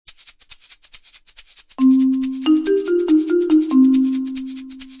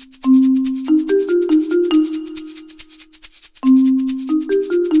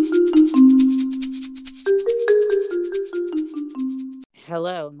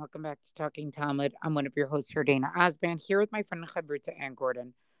welcome back to Talking Talmud. I'm one of your hosts here, Dana Osband, here with my friend Chavruta Ann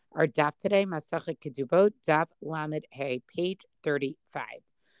Gordon. Our daf today, Masachet Kedubot, daf Lamed Hey, page 35.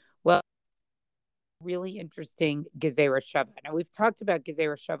 Well, really interesting Gezerah Shava. Now, we've talked about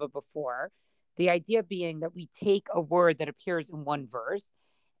Gezerah Shava before. The idea being that we take a word that appears in one verse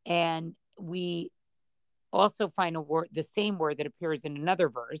and we also find a word, the same word that appears in another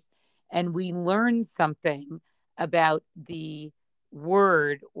verse, and we learn something about the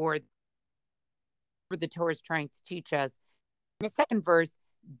word or the Torah is trying to teach us in the second verse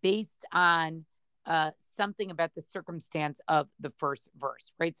based on something about the circumstance of the first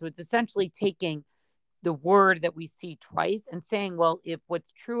verse, right? So it's essentially taking the word that we see twice and saying, well, if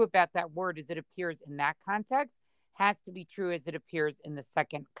what's true about that word as it appears in that context has to be true as it appears in the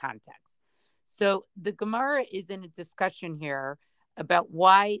second context. So the Gemara is in a discussion here about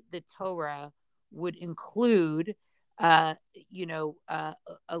why the Torah would include, a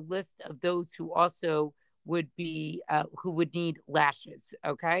list of those who also would be, who would need lashes.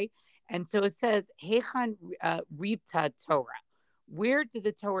 Okay. And so it says, Hechan Ribta Torah. Where did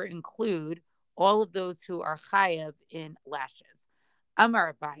the Torah include all of those who are chayav in lashes?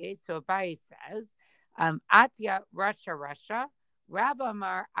 Amar Abaye. So Abaye says, Atya Rasha, Rav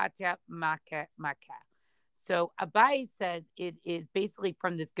Amar Atya Maka. So Abaye says it is basically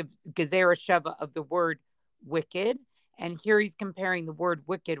from this Gezerah Shava of the word wicked. And here he's comparing the word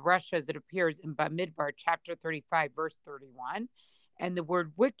wicked, Rasha, as it appears in Bamidbar, chapter 35, verse 31, and the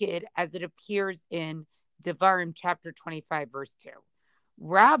word wicked as it appears in Devarim, chapter 25, verse 2.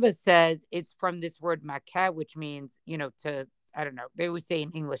 Rava says it's from this word makah, which means, to, I don't know, they always say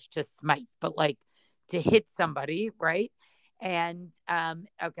in English to smite, but like to hit somebody, right? And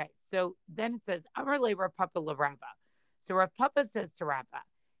okay, so then it says, Amarle Rav Papa la Rava. So Rav Papa says to Rava,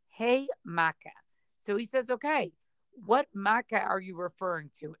 hey, Makkah. So he says, okay, what Makkah are you referring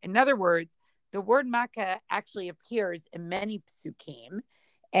to? In other words, the word Makkah actually appears in many psukim.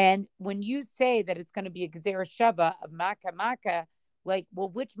 And when you say that it's going to be a Gezerah Shava of Makkah, like, well,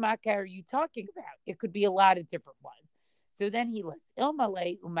 which Makkah are you talking about? It could be a lot of different ones. So then he lists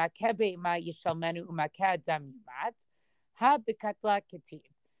Ilmale umakebe ma yishalmenu umakad dam yumat ha bekatla kativ.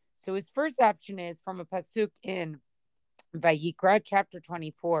 So his first option is from a pasuk in Vayikra, chapter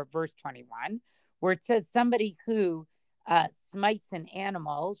 24, verse 21, where it says somebody who smites an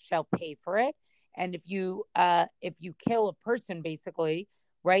animal shall pay for it. And if you kill a person, basically,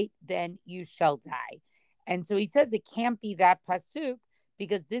 right, then you shall die. And so he says it can't be that pasuk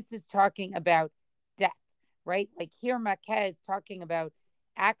because this is talking about death, right? Like here, Makeh is talking about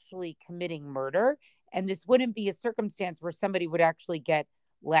actually committing murder. And this wouldn't be a circumstance where somebody would actually get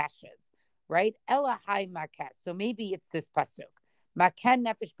lashes, right? Elahai Makeh. So maybe it's this pasuk. Makeh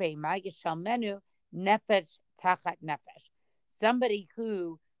nefesh be'ema yishalmenu nefesh tachat nefesh. Somebody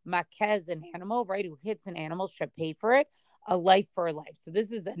who makez an animal, right, who hits an animal should pay for it, a life for a life. So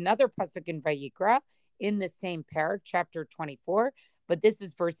this is another pasuk in Vayikra in the same parak, chapter 24, but this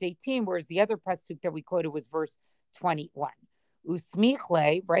is verse 18, whereas the other pasuk that we quoted was verse 21.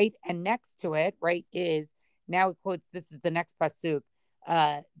 Usmichle, right, and next to it, right, is, now it quotes, this is the next pasuk,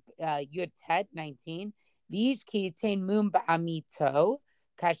 Yud Tet 19, V'ish ki yitain mum ba'amito,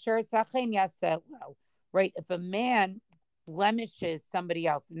 kasher sachen yaseh lo. Right, if a man blemishes somebody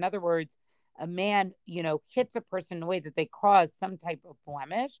else, in other words, a man, hits a person in a way that they cause some type of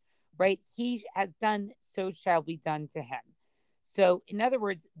blemish, right? He has done, so shall be done to him. So, in other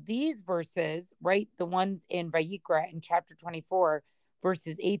words, these verses, right, the ones in Vayikra in chapter 24,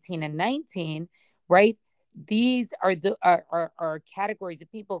 verses 18 and 19, right, these are the are categories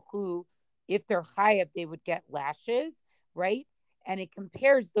of people who, if they're chayav, they would get lashes, right? And it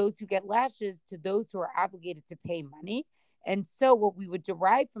compares those who get lashes to those who are obligated to pay money. And so what we would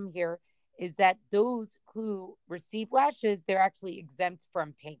derive from here is that those who receive lashes, they're actually exempt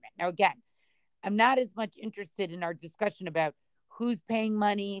from payment. Now, again, I'm not as much interested in our discussion about who's paying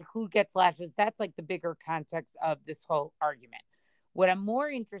money, who gets lashes. That's like the bigger context of this whole argument. What I'm more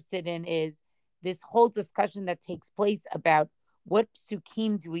interested in is this whole discussion that takes place about what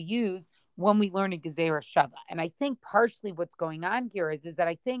psukim do we use when we learn a Gezerah Shava. And I think partially what's going on here is that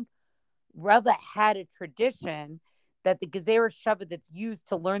I think Rava had a tradition that the Gezerah Shava that's used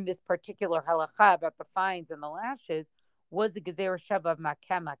to learn this particular halacha about the fines and the lashes was a Gezerah Shava of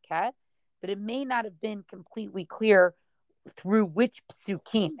Makeh, but it may not have been completely clear through which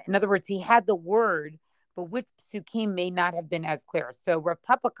psukim. In other words, he had the word, but which psukim may not have been as clear. So Rav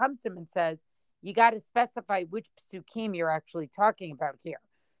Papa comes to him and says, you got to specify which psukim you're actually talking about here.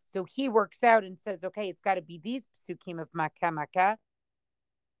 So he works out and says, okay, it's got to be these psukim of Makeh.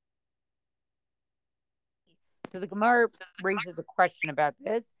 So the Gemara raises a question about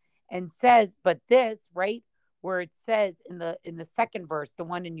this and says, but this, right, where it says in the second verse, the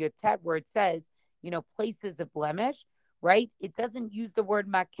one in Yotet, where it says, places of blemish, right? It doesn't use the word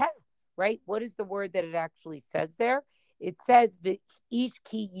makeh, right? What is the word that it actually says there? It says ish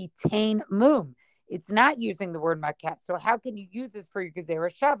ki yitain mum. It's not using the word makeh. So how can you use this for your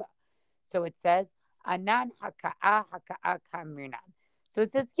gezerah shava? So it says anan haka'a kamrinan. So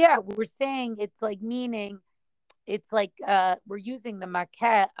it says, yeah, we're saying it's like meaning, it's like we're using the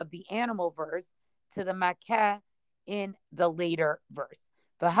makeh of the animal verse to the makeh in the later verse.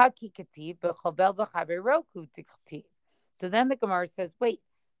 So then the Gemara says, wait,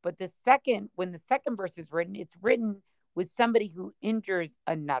 but when the second verse is written, it's written with somebody who injures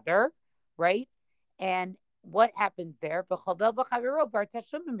another, right? And what happens there?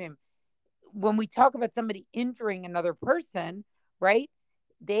 When we talk about somebody injuring another person, right?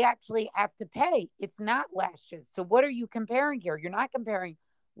 They actually have to pay. It's not lashes. So what are you comparing here? You're not comparing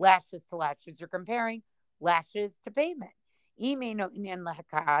lashes to lashes. You're comparing lashes to payment. So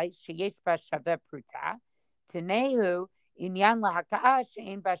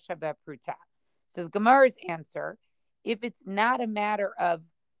the Gemara's answer, if it's not a matter of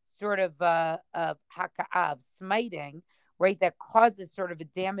sort of haka'ah, of smiting, right, that causes sort of a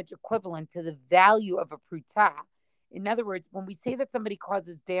damage equivalent to the value of a pruta. In other words, when we say that somebody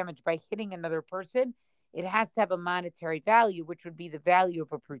causes damage by hitting another person, it has to have a monetary value, which would be the value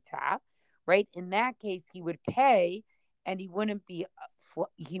of a pruta, right? In that case, he would pay, and he wouldn't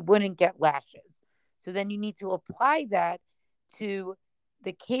get lashes. So then you need to apply that to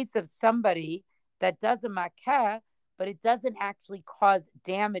the case of somebody that does a makeh, but it doesn't actually cause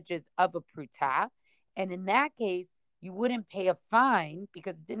damages of a pruta. And in that case, you wouldn't pay a fine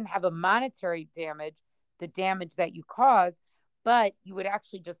because it didn't have a monetary damage, the damage that you caused, but you would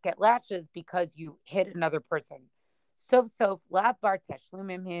actually just get lashes because you hit another person. So la bar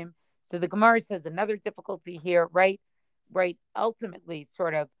teshlumim him. So the Gemara says another difficulty here, right? Ultimately,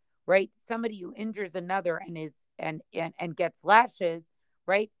 sort of, right? Somebody who injures another and gets lashes,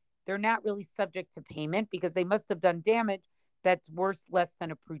 right? They're not really subject to payment because they must have done damage that's worth less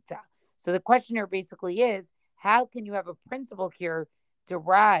than a pruta. So the question here basically is, how can you have a principle here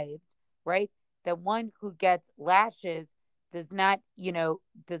derived, right? That one who gets lashes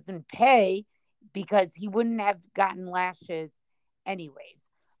doesn't pay because he wouldn't have gotten lashes anyways.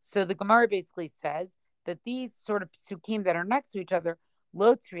 So the Gemara basically says that these sort of psukim that are next to each other,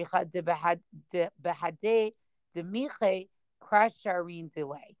 lo tzricha de behade de miche krasharin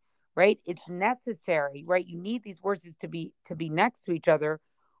delay, right? It's necessary, right? You need these verses to be next to each other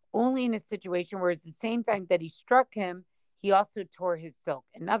only in a situation where at the same time that he struck him, he also tore his silk.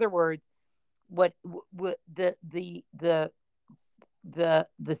 In other words, what the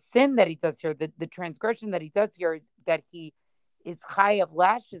sin that he does here, the transgression that he does here is that he is high of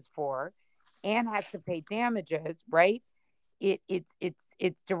lashes for and has to pay damages, right?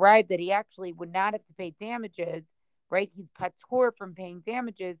 It's derived that he actually would not have to pay damages, right? He's patur from paying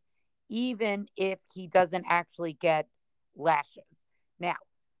damages, even if he doesn't actually get lashes. Now,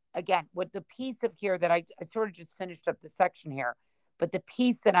 again, what the piece of here that I sort of just finished up the section here, but the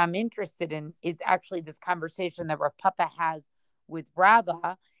piece that I'm interested in is actually this conversation that Rav Papa has with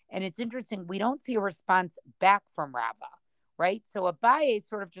Rava. And it's interesting, we don't see a response back from Rava, right? So Abaye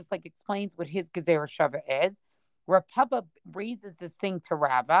sort of just like explains what his Gezerah Shava is. Rav Papa raises this thing to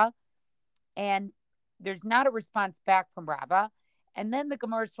Rava, and there's not a response back from Rava. And then the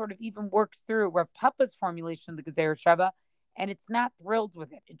Gemara sort of even works through Rav Papa's formulation of the Gezerah Shava, and it's not thrilled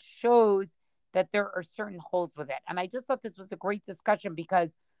with it. It shows that there are certain holes with it. And I just thought this was a great discussion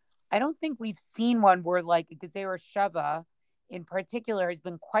because I don't think we've seen one where like a Gezerah Shava in particular has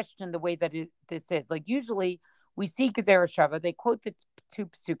been questioned the way that this is. Like usually we see Gezerah Shava, they quote the two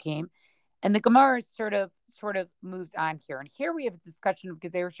psukim, and the Gemara sort of moves on here. And here we have a discussion of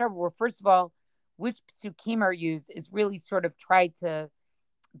Gezerah Shava where first of all, which psukim are used is really sort of tried to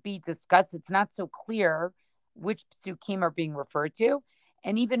be discussed. It's not so clear which psukim are being referred to.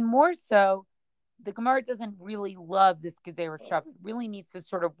 And even more so, the Gemara doesn't really love this Gezerah Shava. It really needs to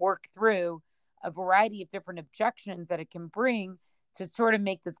sort of work through a variety of different objections that it can bring to sort of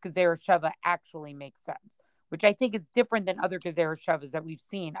make this Gezerah Shava actually make sense, which I think is different than other Gezerah Shavas that we've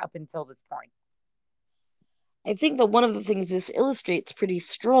seen up until this point. I think that one of the things this illustrates pretty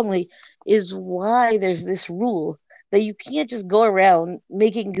strongly is why there's this rule that you can't just go around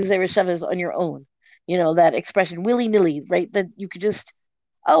making Gezerah Shavas on your own. That expression willy-nilly, right? That you could just,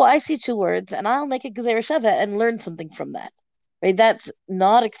 oh, I see two words and I'll make a Gezerah Shava and learn something from that. Right? That's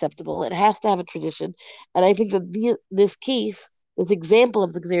not acceptable. It has to have a tradition. And I think that this example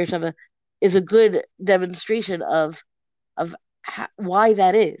of the Gezerah Shava is a good demonstration of why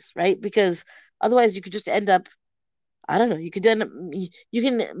that is, right? Because otherwise you could just end up, I don't know, you could end up, you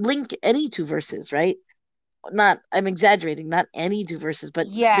can link any two verses, right? Not, I'm exaggerating, not any two verses, but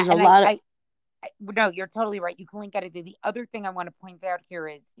Yeah, there's a and lot of, no, you're totally right. You can link at it. The other thing I want to point out here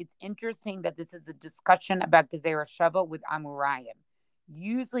is it's interesting that this is a discussion about Gezerah Shava with Amurayim.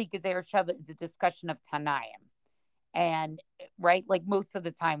 Usually, Gezerah Shava is a discussion of Tanaim. And right, like most of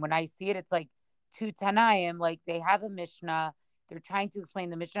the time when I see it, it's like two Tanaim, like they have a Mishnah, they're trying to explain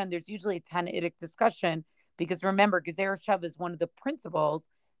the Mishnah, and there's usually a Tanaitic discussion because remember, Gezerah Shava is one of the principles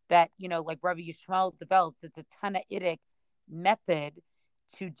that, like Rabbi Yishmael develops. It's a Tanaitic method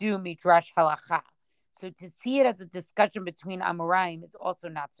to do Midrash Halacha. So to see it as a discussion between Amoraim is also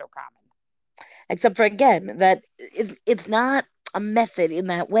not so common. except for again, that it's not a method in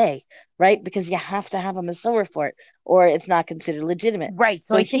that way, right? Because you have to have a Masorah for it, or it's not considered legitimate. Right.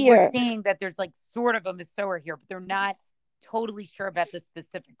 So So I think we're here, seeing that there's like sort of a Masorah here, but they're not totally sure about the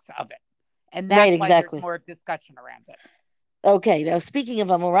specifics of it. And right, that's why there's exactly. more discussion around it. Okay, now speaking of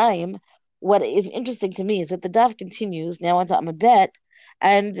Amoraim, what is interesting to me is that the daf continues now onto Amabet,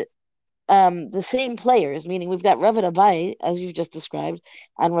 and the same players, meaning we've got Rav and Abaye, as you've just described,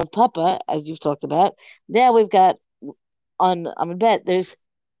 and Rav Papa, as you've talked about. Now we've got on Amabet, there's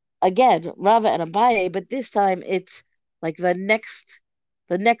again Rava and Abaye, but this time it's like the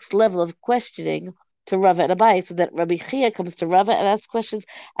next level of questioning to Rava and Abaye, so that Rabbi Chia comes to Rava and asks questions,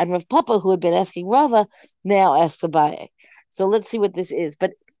 and Rav Papa, who had been asking Rava, now asks Abaye. So let's see what this is.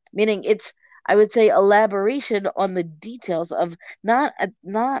 But meaning it's, I would say, elaboration on the details of not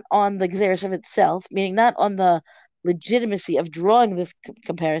on the Gzeres itself, meaning not on the legitimacy of drawing this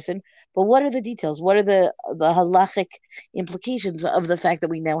comparison, but what are the details? What are the halachic implications of the fact that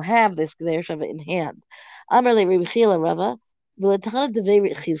we now have this Gzeir in hand? Amar le Rabbi Chia Rava, v'latana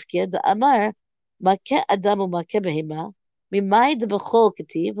devei Chizkiya da Amar, makeh adam u'makeh behema, mimai debechol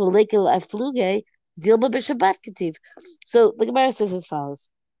ketiv, v'lekel afluge, dilma b'shabbat ketiv. So the Gemara says as follows.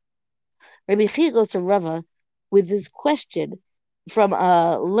 Rabbi Chia goes to Rava with this question from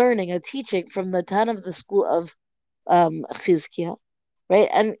a teaching from the Tan of the school of Chizkiah, right?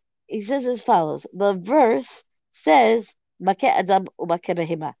 And he says as follows: the verse says "Makeh adam u'makeh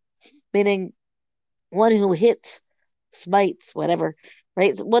behema," meaning one who hits, smites, whatever,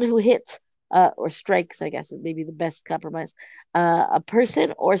 right? One who hits or strikes, I guess, is maybe the best compromise, a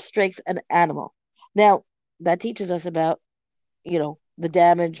person or strikes an animal. Now that teaches us about, the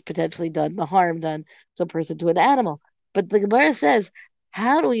damage potentially done, the harm done to a person, to an animal. But the Gemara says,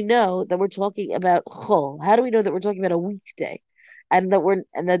 how do we know that we're talking about chol? How do we know that we're talking about a weekday, and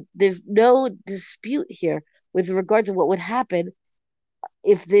that there's no dispute here with regard to what would happen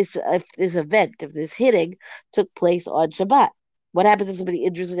if this hitting took place on Shabbat? What happens if somebody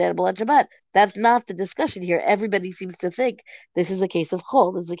injures an animal on Shabbat? That's not the discussion here. Everybody seems to think this is a case of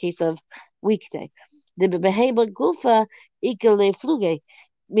chol. This is a case of weekday. The behema gufa ikale fluge,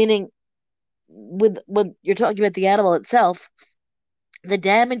 meaning with when you're talking about the animal itself, the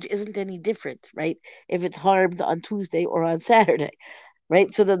damage isn't any different, right? If it's harmed on Tuesday or on Saturday,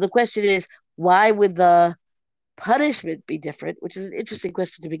 right? So then the question is, why would the punishment be different? Which is an interesting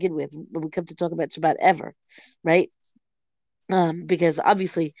question to begin with when we come to talk about Shabbat ever, right? Because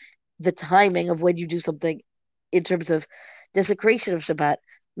obviously the timing of when you do something in terms of desecration of Shabbat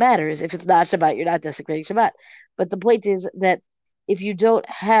matters. If it's not Shabbat, you're not desecrating Shabbat. But the point is that if you don't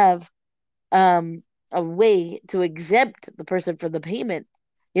have a way to exempt the person from the payment,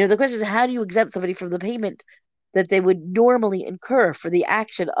 the question is, how do you exempt somebody from the payment that they would normally incur for the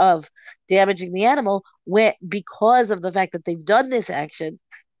action of damaging the animal because of the fact that they've done this action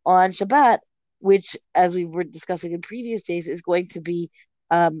on Shabbat, which, as we were discussing in previous days, is going to be,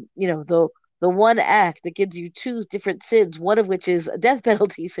 the one act that gives you two different sins, one of which is a death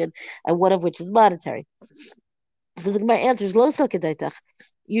penalty sin, and one of which is monetary. So the Gemara answers, Lo salkedaitach.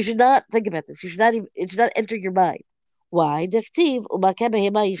 You should not think about this. It should not enter your mind. Why? Dechtiv u'makeh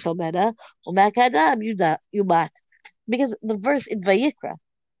behema yishalmena u'makeh adam yumat. Because the verse in Vayikra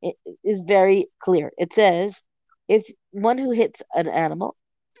is very clear. It says, if one who hits an animal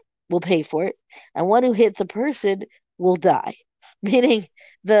will pay for it, and one who hits a person will die. Meaning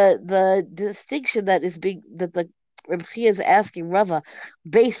the distinction that the Reb Chia is asking Rava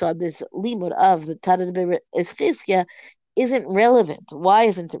based on this limud of the Tanit Eschizkia isn't relevant. Why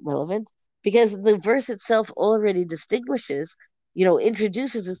isn't it relevant? Because the verse itself already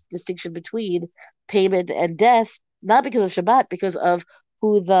introduces this distinction between payment and death, not because of Shabbat, because of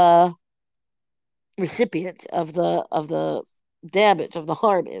who the recipient of the damage, of the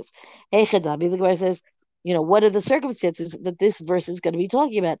harm is. Hey Chadami, the Gemara says, what are the circumstances that this verse is going to be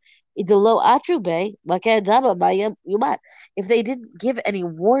talking about? If they didn't give any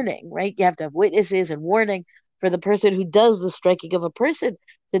warning, right? You have to have witnesses and warning for the person who does the striking of a person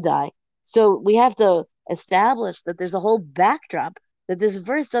to die. So we have to establish that there's a whole backdrop that this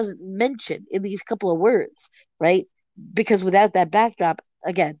verse doesn't mention in these couple of words, right? Because without that backdrop,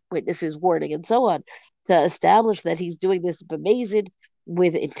 again, witnesses, warning, and so on, to establish that he's doing this amazing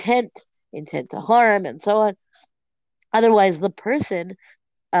with intent to harm, and so on. Otherwise, the person,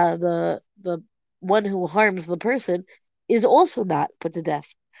 the one who harms the person, is also not put to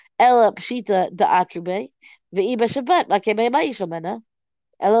death. Ela pshita da'atrube ve'iba shabbat makeme ma'ishamena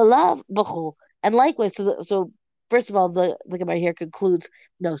ela lav b'chol. And likewise, so first of all, the Gemara here concludes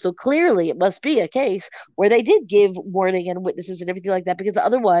no. So clearly, it must be a case where they did give warning and witnesses and everything like that, because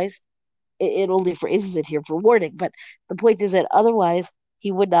otherwise, it only phrases it here for warning. But the point is that otherwise,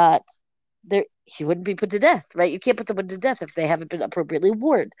 he would not he wouldn't be put to death, right? You can't put someone to death if they haven't been appropriately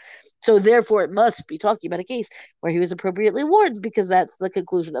warned. So therefore, it must be talking about a case where he was appropriately warned, because that's the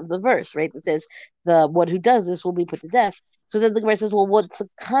conclusion of the verse, right? That says the one who does this will be put to death. So then the Gemara says, well, what's the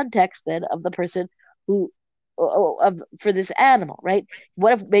context then of the person who for this animal, right?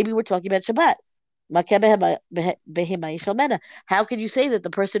 What if maybe we're talking about Shabbat? How can you say that the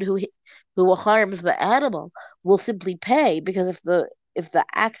person who harms the animal will simply pay? Because if the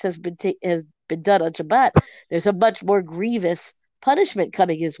act has been done on Shabbat, there's a much more grievous punishment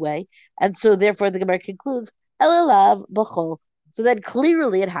coming his way, and so therefore the Gemara concludes Elalav b'chol. So then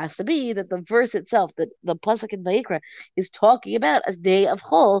clearly it has to be that the verse itself, that the pasuk in Vayikra, is talking about a day of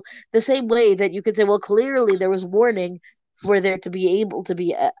Chol, the same way that you could say, well, clearly there was warning for there to be able to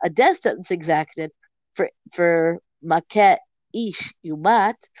be a death sentence exacted for Maket Ish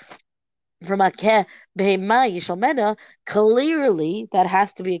Yumat, for Maket Behema Yishalmena. Clearly that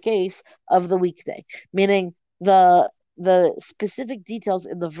has to be a case of the weekday, meaning the specific details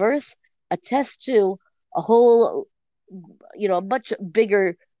in the verse attest to a whole, a much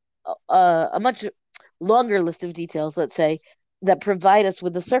bigger, a much longer list of details, let's say, that provide us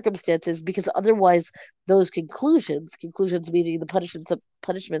with the circumstances, because otherwise those conclusions meaning the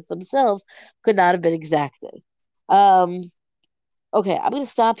punishments themselves, could not have been exacted. Okay, I'm going to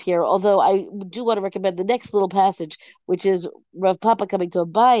stop here, although I do want to recommend the next little passage, which is Rav Papa coming to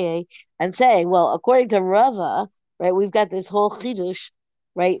Abaye and saying, well, according to Rava, right, we've got this whole chidush,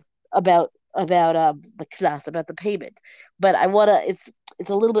 right, about the class, about the payment. But I want to, it's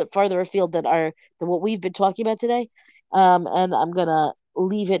a little bit farther afield than what we've been talking about today. And I'm going to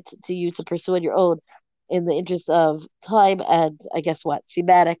leave it to you to pursue on your own in the interest of time and, I guess what,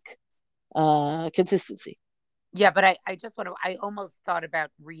 thematic consistency. Yeah, but I just want to, I almost thought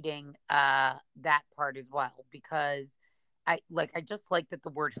about reading that part as well, because I just like that the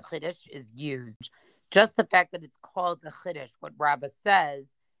word chiddush is used. Just the fact that it's called a chiddush, what Rabbah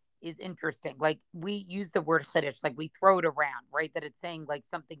says, is interesting. Like, we use the word chiddush, like we throw it around, right? That it's saying like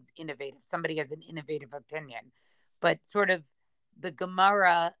something's innovative. Somebody has an innovative opinion. But sort of the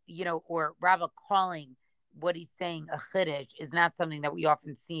Gemara, or Rabbah calling what he's saying a chiddush is not something that we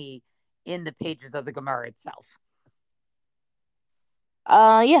often see in the pages of the Gemara itself.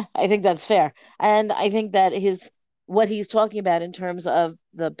 Yeah, I think that's fair. And I think that what he's talking about in terms of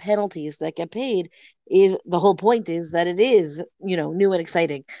the penalties that get paid, is the whole point is that it is, new and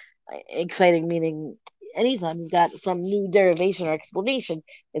exciting. Exciting meaning anytime you've got some new derivation or explanation,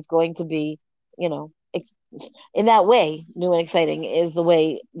 it's going to be, in that way, new and exciting is the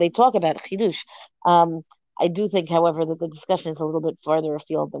way they talk about chidush. I do think, however, that the discussion is a little bit farther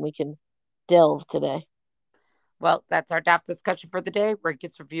afield than we can delve today. Well, that's our DAF discussion for the day. Rate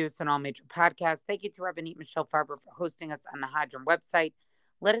gets reviews on all major podcasts. Thank you to Rabbanit Michelle Farber for hosting us on the Hadran website.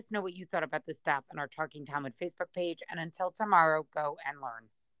 Let us know what you thought about this DAF on our Talking Talmud Facebook page. And until tomorrow, go and learn.